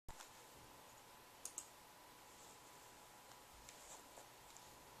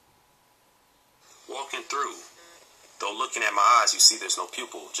Walking through. Though looking at my eyes, you see there's no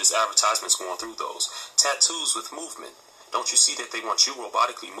pupil, just advertisements going through those. Tattoos with movement. Don't you see that they want you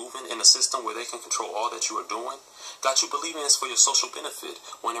robotically moving in a system where they can control all that you are doing? Got you believing it's for your social benefit,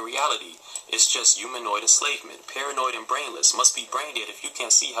 when in reality, it's just humanoid enslavement. Paranoid and brainless. Must be brain dead if you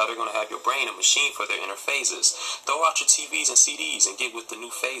can't see how they're going to have your brain a machine for their inner phases. Throw out your TVs and CDs and get with the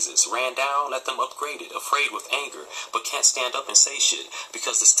new phases. Ran down, let them upgrade it. Afraid with anger, but can't stand up and say shit.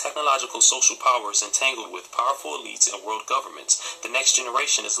 Because this technological social power is entangled with powerful elites and world governments. The next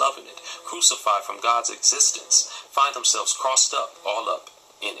generation is loving it. Crucified from God's existence. Find themselves crossed up, all up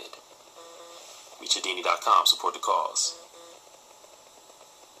in it. MeetYadini.com. Support the cause.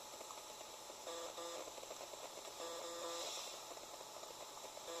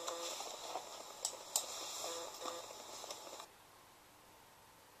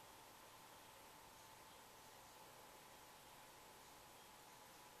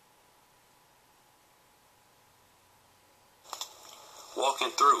 Walking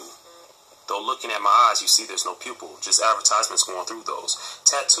through. Though looking at my eyes, you see there's no pupil, just advertisements going through those.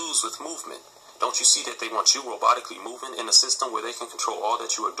 Tattoos with movement. Don't you see that they want you robotically moving in a system where they can control all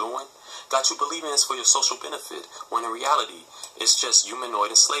that you are doing? Got you believing it's for your social benefit, when in reality, it's just humanoid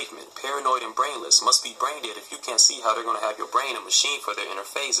enslavement. Paranoid and brainless. Must be brain dead if you can't see how they're going to have your brain a machine for their inner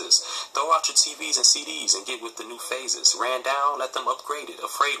phases. Throw out your TVs and CDs and get with the new phases. Ran down, let them upgrade it.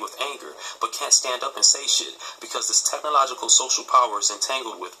 Afraid with anger, but can't stand up and say shit. Because this technological social power is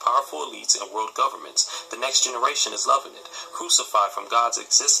entangled with powerful elites and world governments. The next generation is loving it. Crucified from God's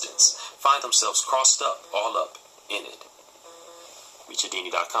existence. Find themselves crossed up, all up in it.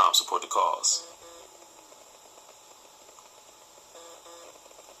 MeetYadini.com. Support the cause.